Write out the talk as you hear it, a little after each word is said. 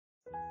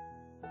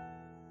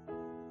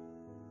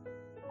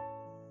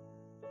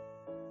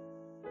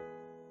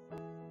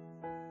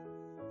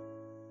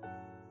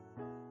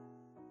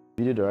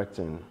Video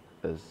directing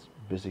is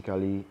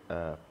basically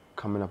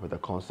coming up with a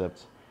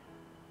concept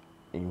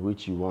in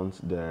which you want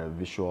the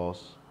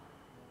visuals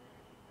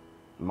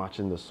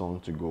matching the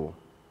song to go.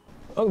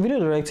 Video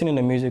directing in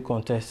the music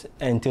context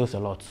entails a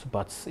lot,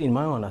 but in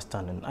my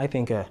understanding, I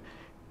think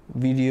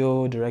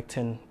video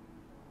directing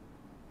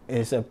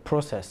is a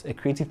process, a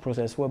creative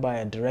process whereby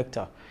a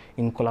director,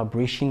 in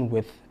collaboration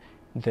with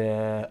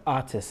the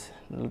artist,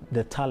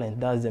 the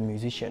talent, that's the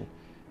musician,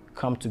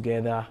 come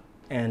together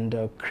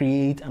and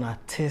create an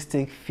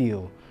artistic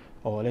feel,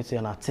 or let's say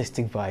an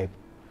artistic vibe,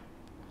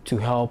 to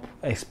help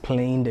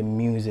explain the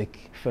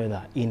music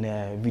further in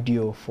a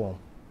video form.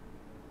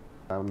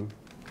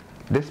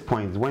 This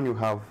point, when you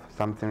have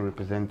something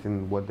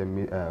representing what the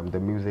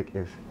music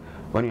is,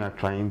 when you are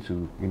trying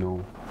to,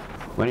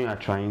 when you are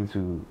trying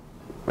to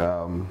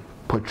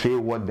portray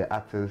what the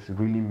artist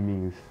really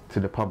means to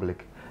the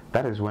public,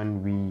 that is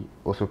when we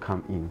also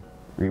come in.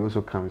 We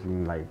also come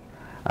in like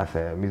as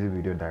a music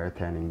video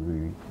director,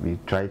 and we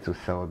try to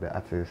sell the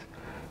artist's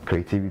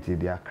creativity,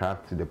 their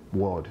craft to the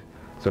world,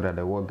 so that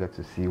the world gets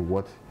to see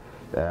what,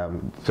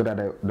 so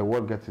that the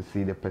world gets to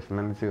see the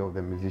personality of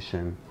the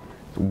musician,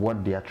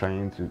 what they are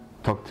trying to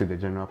talk to the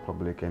general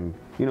public. And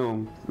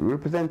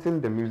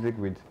representing the music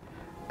with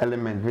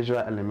visual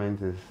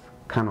elements is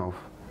kind of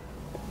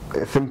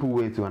a simple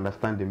way to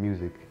understand the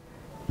music.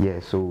 Yeah,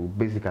 so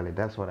basically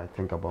that's what I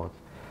think about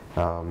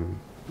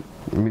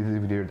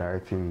music video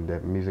directing, the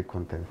music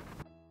content.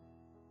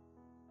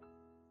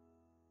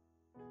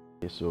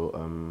 So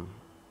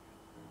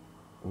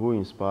who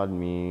inspired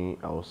me,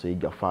 I would say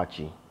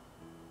Gafachi.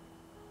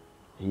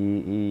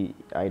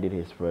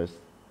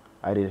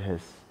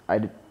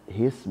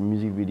 His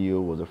music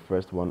video was the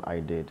first one I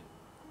did.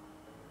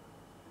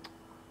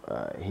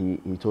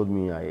 He told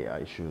me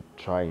I should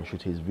try and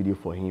shoot his video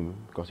for him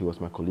because he was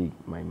my colleague,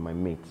 my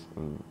mate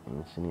in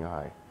senior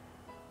high.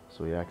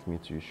 So he asked me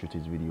to shoot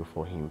his video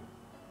for him.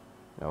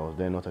 I was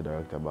then not a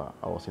director, but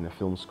I was in a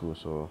film school,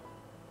 so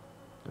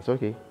it's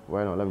okay,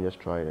 why not, let me just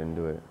try it and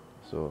do it.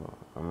 So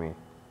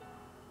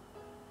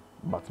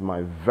but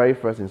my very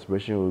first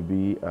inspiration would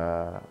be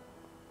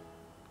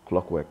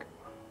Clockwork.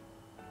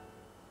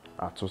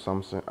 Ato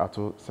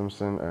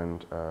Simpson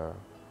and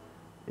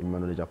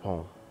Emmanuel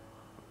Japan.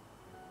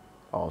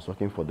 I was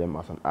working for them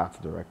as an art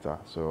director,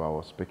 so I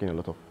was picking a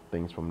lot of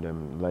things from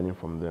them, learning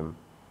from them,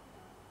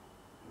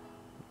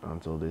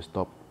 until they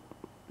stopped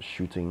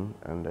shooting,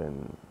 and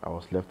then I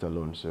was left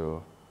alone.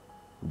 So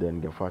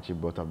then Gafachi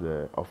brought up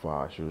the offer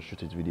I should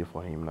shoot his video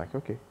for him. Like,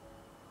 okay,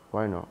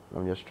 why not?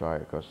 Let me just try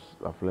it, because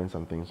I've learned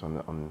some things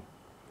on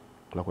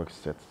Clockwork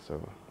set,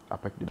 so I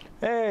picked it.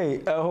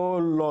 Hey, a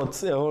whole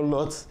lot.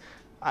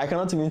 I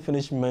cannot even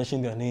finish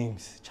mentioning their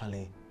names,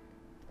 Charlie.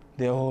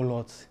 There are a whole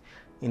lot.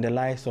 In the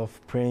likes of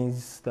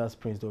Prince, that's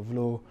Prince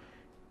Dovlo,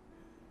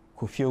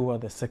 Kofi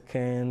Owuah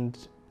II,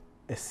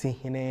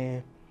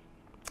 Esihine,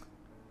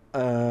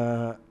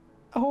 a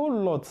whole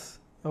lot.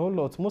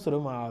 Most of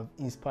them have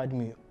inspired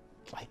me.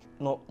 Like,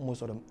 not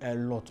most of them, a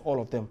lot. All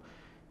of them,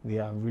 they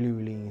have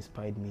really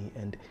inspired me.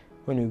 And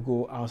when you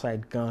go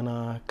outside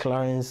Ghana,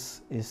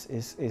 Clarence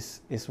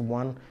is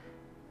one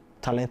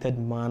talented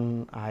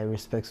man I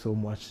respect so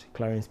much.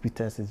 Clarence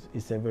Peters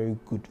is a very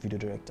good video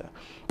director,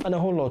 and a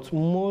whole lot.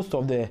 Most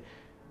of the,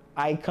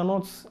 I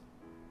cannot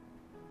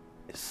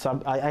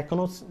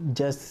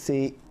just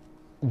say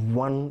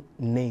one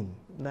name.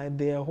 Like,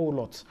 there are a whole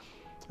lot,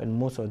 and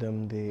most of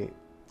them, they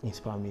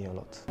inspire me a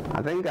lot.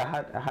 I think I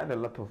had a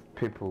lot of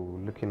people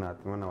looking at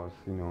when I was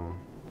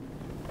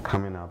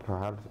coming up.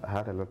 I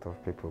had a lot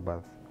of people,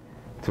 but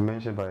to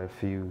mention by a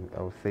few,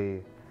 I would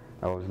say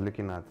I was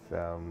looking at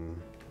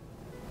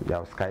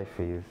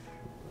Skyface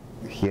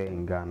here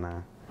in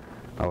Ghana.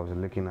 I was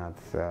looking at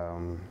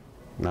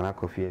Nana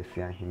Kofi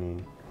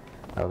Esiahini.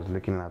 I was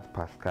looking at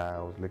Pascal.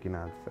 I was looking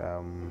at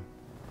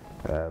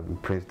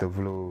Prince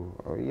Dovlo.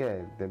 Oh,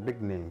 yeah, the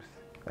big names.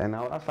 And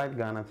outside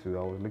Ghana too,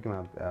 I was looking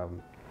at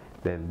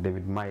the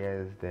David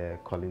Myers, the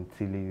Colin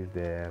Tillys,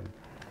 the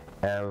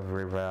Elv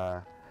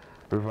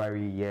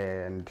Rivery,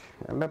 yeah, and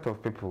a lot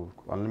of people.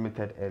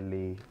 Unlimited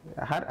LA.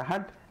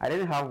 I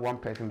didn't have one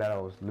person that I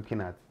was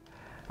looking at.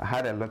 I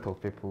had a lot of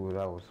people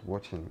that I was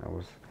watching.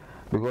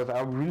 Because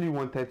I really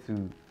wanted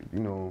to,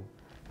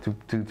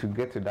 to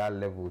get to that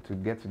level, to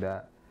get to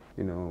that,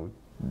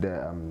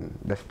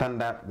 the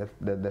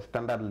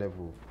standard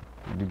level.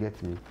 You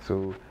get me?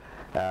 So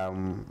I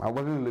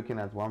wasn't looking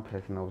at one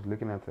person. I was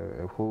looking at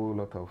a whole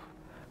lot of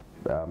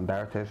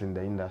directors in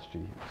the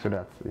industry, so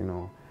that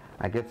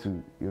I get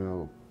to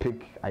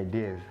pick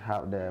ideas,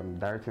 how the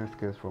directing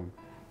skills from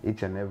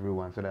each and every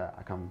one, so that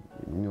I can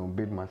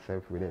build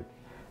myself with it.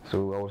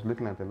 So I was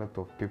looking at a lot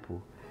of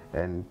people,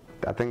 and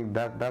I think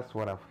that's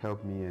what have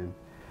helped me, and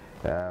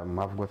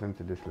I've gotten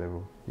to this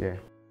level. Yeah.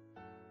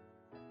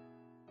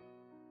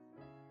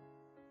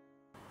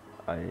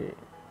 I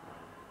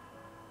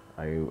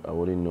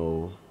wouldn't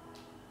know.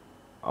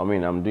 I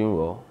mean, I'm doing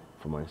well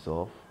for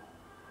myself.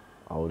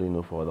 I wouldn't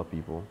know for other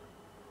people.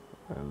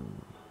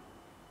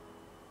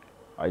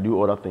 I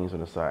do other things on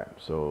the side,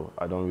 so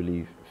I don't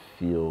really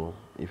feel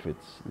if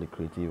it's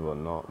lucrative or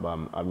not. But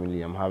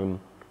I'm having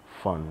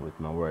fun with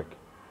my work.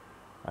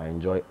 I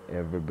enjoy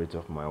every bit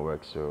of my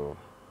work, so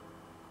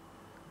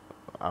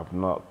I've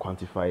not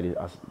quantified it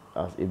as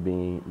it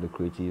being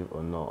lucrative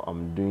or not.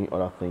 I'm doing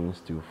other things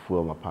to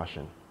fuel my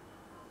passion.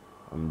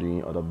 I'm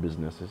doing other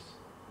businesses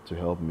to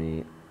help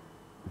me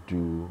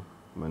do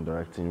my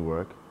directing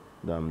work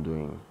that I'm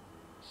doing.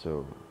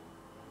 So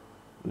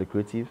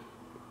lucrative,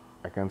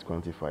 I can't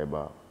quantify,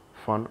 but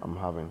fun I'm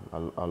having.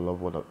 I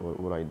love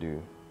what I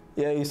do.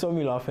 Yeah, you saw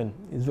me laughing.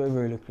 It's very,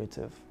 very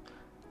lucrative.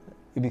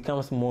 It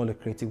becomes more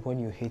lucrative when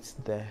you hit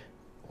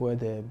where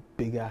the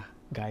bigger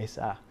guys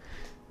are,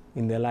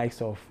 in the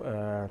likes of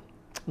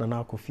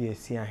Nana Kofi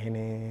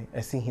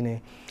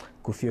Esihine,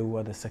 Kofi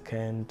Awuah the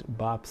second,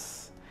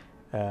 Babs,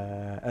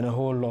 and a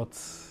whole lot,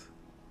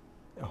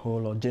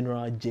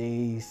 General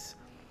Jays,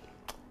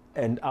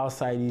 and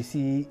outside you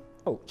see,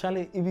 oh,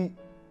 Charlie,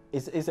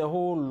 it's a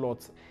whole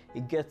lot.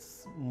 It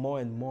gets more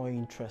and more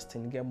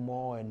interesting, get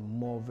more and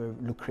more very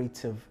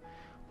lucrative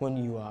when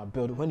you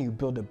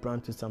build a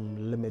brand to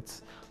some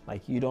limits.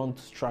 Like, you don't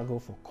struggle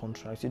for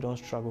contracts, you don't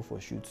struggle for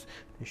shoots.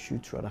 The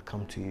shoots rather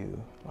come to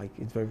you. Like,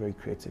 it's very, very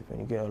creative, and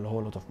you get a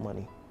whole lot of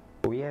money.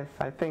 Oh yes,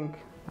 I think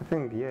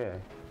yeah.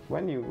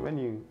 When you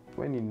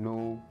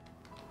know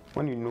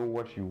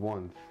what you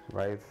want,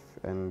 right,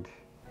 and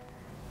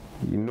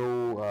you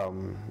know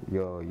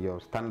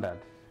your standard,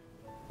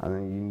 and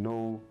then you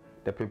know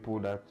the people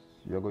that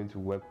you're going to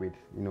work with,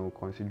 you know,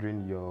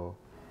 considering your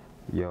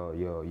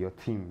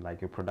team,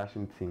 like your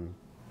production team,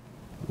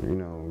 you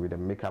know, with the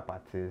makeup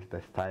artist,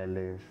 the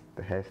stylist,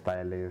 the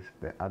hairstylist,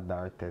 the art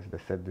directors, the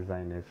set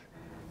designers,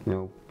 you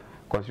know,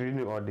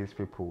 considering all these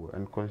people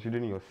and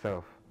considering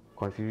yourself,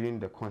 considering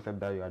the concept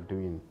that you are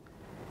doing,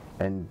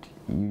 and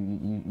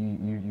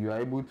you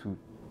are able to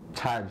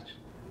charge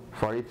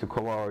for it to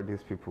cover all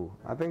these people.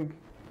 I think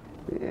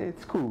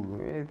it's cool.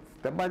 It's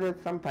the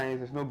budget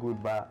sometimes is not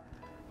good, but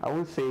I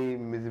won't say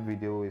music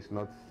video is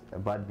not a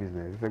bad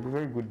business. It's a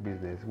very good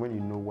business when you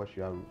know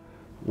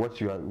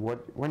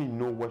when you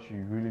know what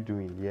you're really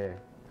doing. Yeah.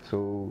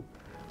 So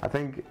I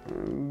think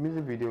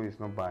music video is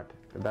not bad.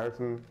 The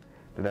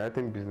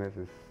directing business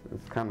is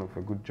kind of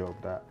a good job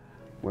that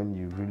when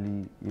you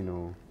really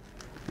you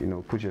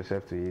know put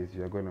yourself to it,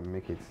 you're going to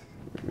make it.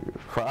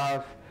 For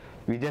us,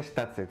 we just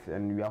started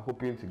and we are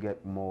hoping to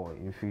get more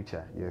in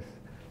future. Yes,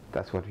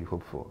 that's what we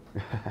hope for.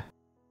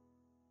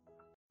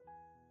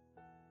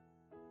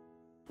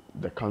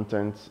 The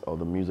content of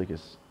the music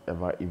is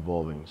ever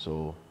evolving,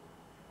 so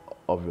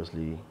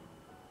obviously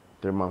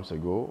 3 months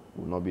ago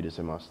will not be the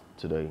same as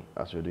today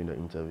as we're doing the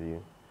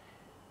interview.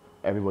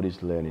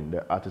 Everybody's learning.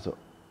 The artists,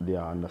 they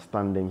are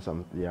understanding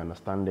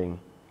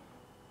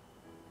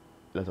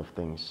lots of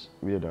things.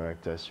 Video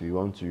directors, we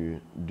want to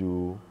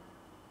do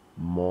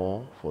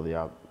more for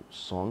their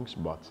songs,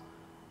 but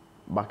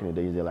back in the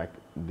days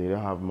they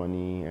don't have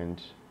money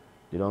and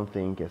they don't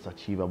think it's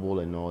achievable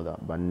and all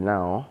that. But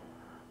now,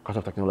 because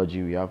of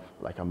technology, we have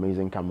like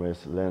amazing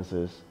cameras,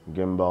 lenses,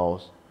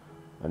 gimbals,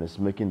 and it's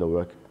making the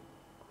work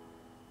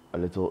a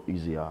little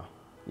easier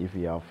if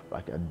you have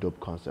like a dope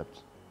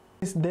concept.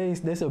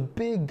 There's a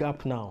big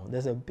gap now.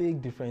 There's a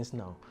big difference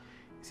now.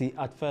 See,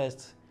 at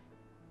first,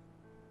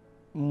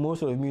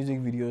 most of the music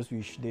videos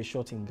they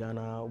shot in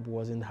Ghana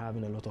wasn't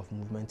having a lot of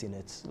movement in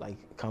it,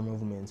 like camera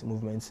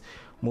movements.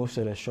 Most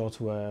of the shots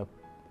were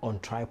on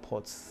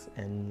tripods,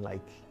 and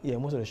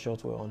most of the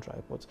shots were on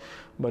tripods.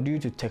 But due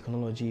to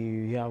technology,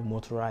 you have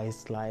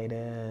motorized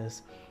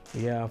sliders,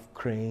 you have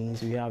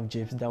cranes, you have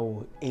jigs that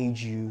will aid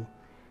you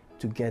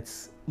to get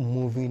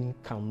moving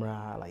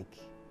camera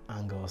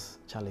angles.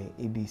 Charlie,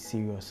 it be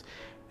serious.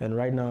 And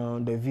right now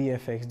the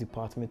VFX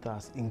department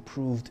has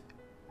improved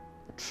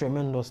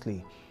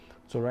tremendously.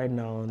 So right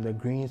now the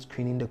green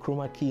screening, the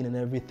chroma key and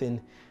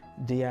everything,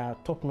 they are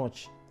top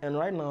notch. And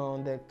right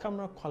now the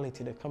camera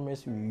quality, the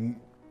cameras we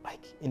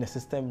in the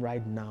system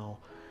right now,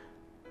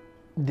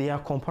 they are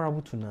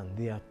comparable to none.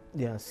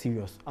 They are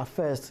serious. At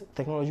first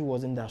technology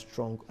wasn't that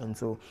strong, and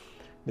so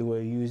they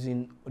were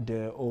using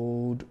the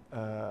old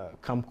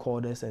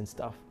camcorders and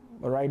stuff.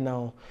 But right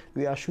now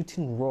we are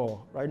shooting raw.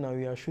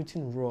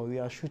 We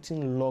are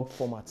shooting log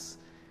formats.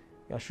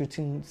 We are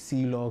shooting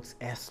C logs,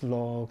 S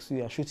logs.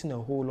 We are shooting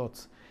a whole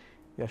lot.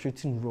 We are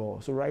shooting raw.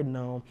 So right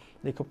now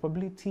the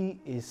capability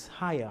is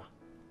higher,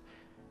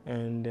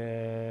 and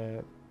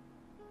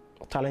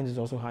talent is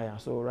also higher.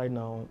 So right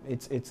now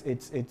it's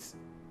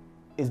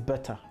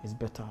better. It's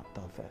better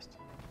than first.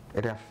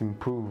 It has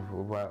improved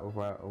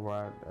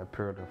over a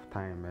period of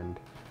time, and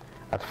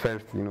at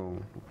first, you know,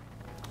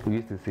 we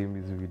used to see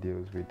music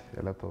videos with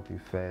a lot of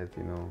effects,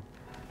 you know,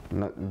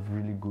 not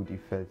really good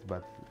effects,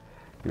 but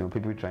you know,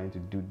 people trying to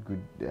do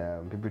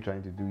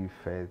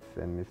effects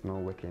and it's not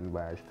working,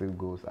 but it still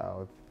goes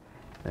out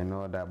and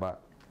all that.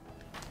 But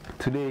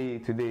today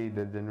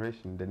the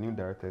generation, the new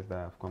directors that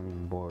have come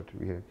on board,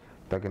 we're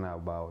talking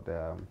about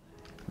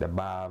the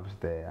Babs,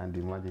 the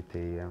Andy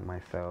Majite, and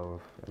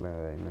myself, you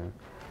know,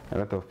 a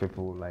lot of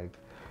people, like,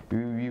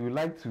 we would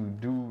like to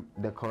do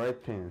the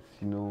correct things,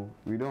 you know.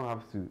 We don't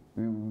have to,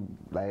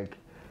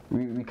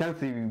 we can't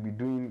say we'll be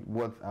doing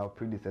what our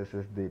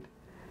predecessors did.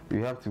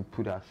 We have to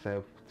put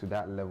ourselves to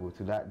that level,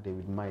 to that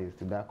David Myers,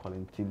 to that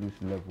Colin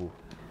Tilley's level.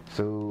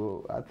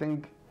 So I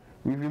think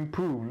we've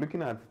improved.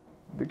 Looking at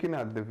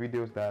the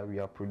videos that we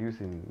are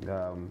producing,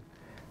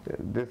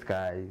 this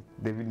guy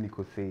David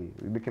Nikose,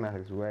 looking at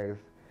his works,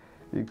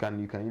 you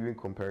can even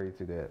compare it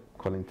to the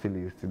Colin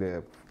Tilley's, to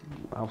the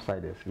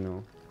outsiders, you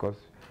know, because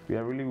we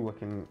are really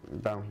working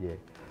down here.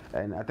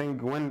 And I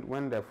think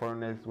when the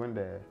foreigners, when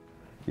the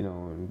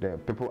the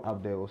people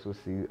out there also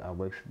see our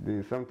works,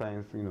 they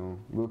sometimes, you know,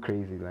 go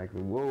crazy, like,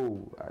 whoa,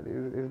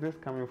 is this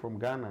coming from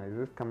Ghana? Is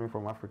this coming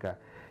from Africa?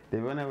 They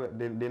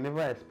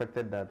never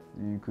expected that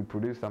you could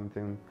produce some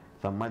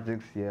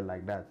magics here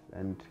like that.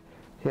 And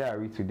here are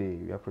we today,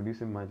 we are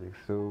producing magic.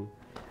 So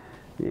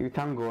we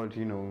thank God,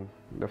 you know,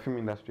 the film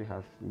industry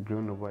has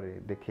grown over the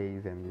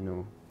decades, and you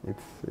know,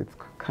 it's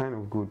kind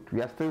of good.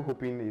 We are still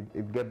hoping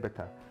it get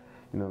better,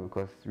 you know,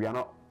 because we are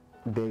not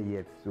there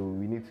yet, so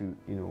we need to,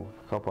 you know,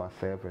 help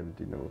ourselves and,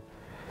 you know,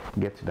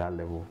 get to that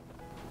level.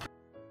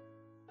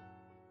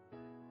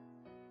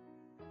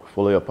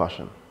 Follow your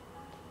passion.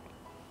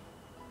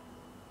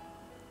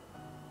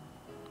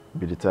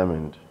 Be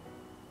determined,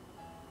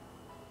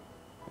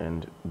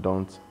 and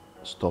don't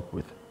stop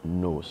with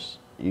no's.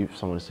 If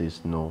someone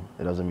says no,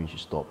 it doesn't mean you should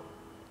stop.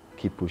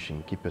 Keep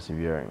pushing, keep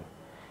persevering.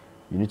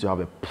 You need to have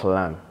a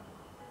plan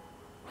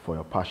for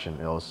your passion,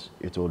 else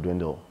it will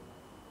dwindle.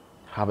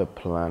 Have a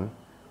plan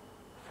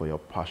for your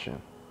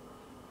passion,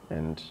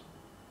 and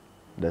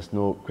there's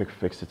no quick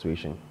fix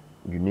situation.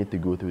 You need to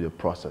go through the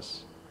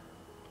process.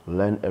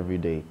 Learn every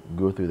day,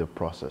 go through the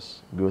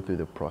process, go through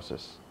the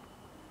process.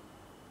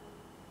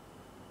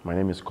 My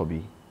name is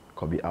Kobe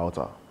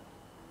Alta,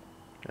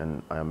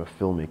 and I am a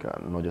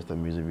filmmaker, not just a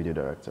music video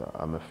director.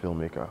 I'm a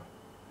filmmaker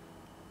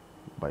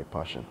by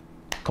passion.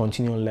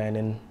 Continue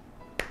learning,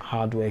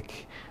 hard work.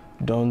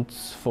 Don't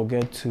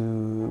forget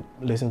to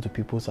listen to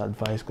people's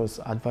advice, because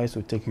advice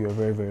will take you a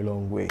very, very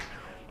long way.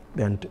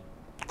 And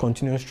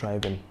continue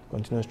striving.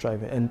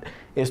 And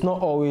it's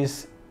not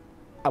always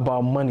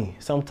about money.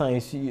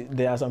 Sometimes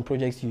there are some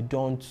projects you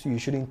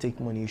shouldn't take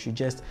money. You should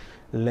just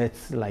let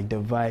like the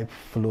vibe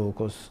flow,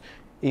 because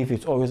if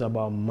it's always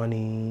about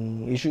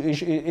money,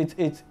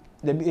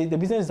 the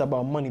business is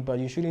about money, but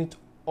you shouldn't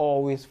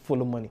always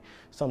follow money.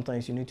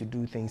 Sometimes you need to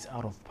do things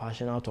out of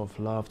passion, out of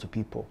love to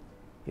people.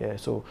 Yeah.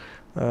 So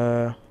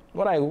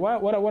what I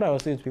will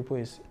say to people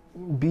is,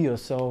 be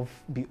yourself,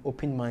 be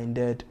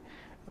open-minded,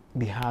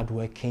 be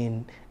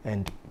hardworking,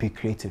 and be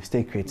creative.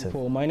 Stay creative.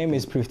 So my name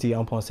is Prifty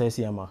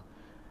Amponsesiama.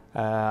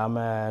 I'm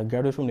a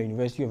graduate from the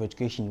University of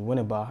Education,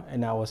 Winneba,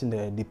 and I was in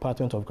the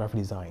Department of Graphic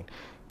Design.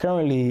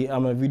 Currently,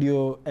 I'm a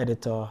video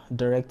editor,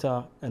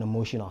 director, and a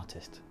motion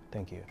artist.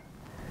 Thank you.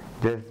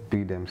 Just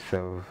be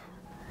themselves.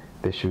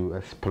 They should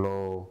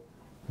explore,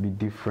 be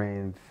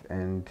different,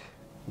 and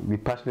be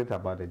passionate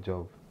about the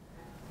job.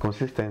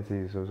 Consistency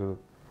is also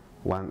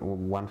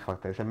one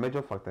factor. It's a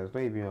major factor. It's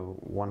not even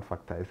one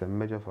factor. It's a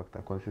major factor.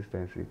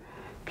 Consistency.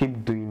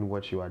 Keep doing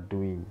what you are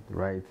doing,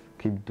 right?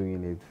 Keep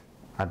doing it.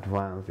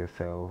 Advance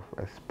yourself.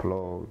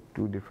 Explore.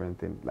 Do different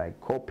things.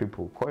 Like call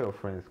people. Call your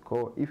friends.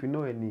 Call if you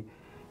know any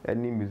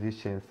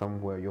musicians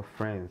somewhere. Your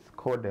friends.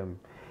 Call them.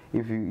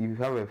 If you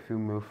have a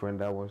female friend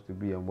that wants to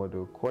be a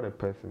model, call the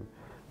person.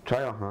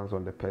 Try your hands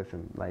on the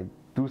person. Like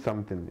do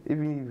something.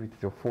 Even if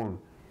it's your phone.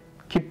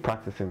 Keep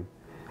practicing.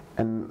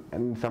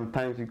 And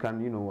sometimes you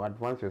can, you know,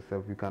 advance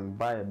yourself. You can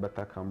buy a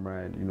better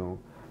camera and, you know,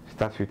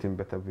 start shooting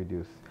better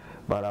videos.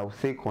 But I would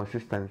say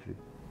consistency.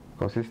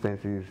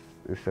 Consistency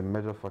is a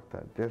major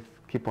factor. Just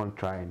keep on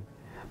trying.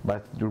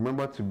 But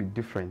remember to be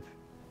different.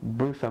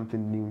 Bring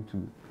something new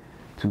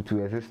to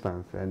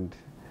existence, and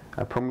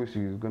I promise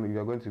you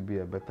you're going to be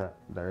a better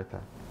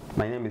director.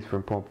 My name is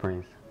Frimpong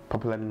Prince,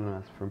 popularly known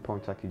as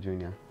Frimpong Chaki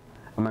Jr.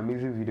 I'm a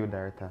music video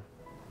director,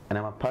 and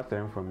I'm a past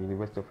student from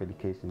University of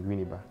Education,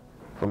 Winneba,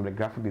 from the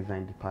graphic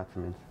design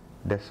department,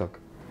 DESOC.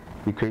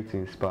 We create to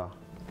inspire.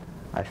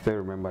 I still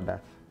remember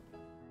that.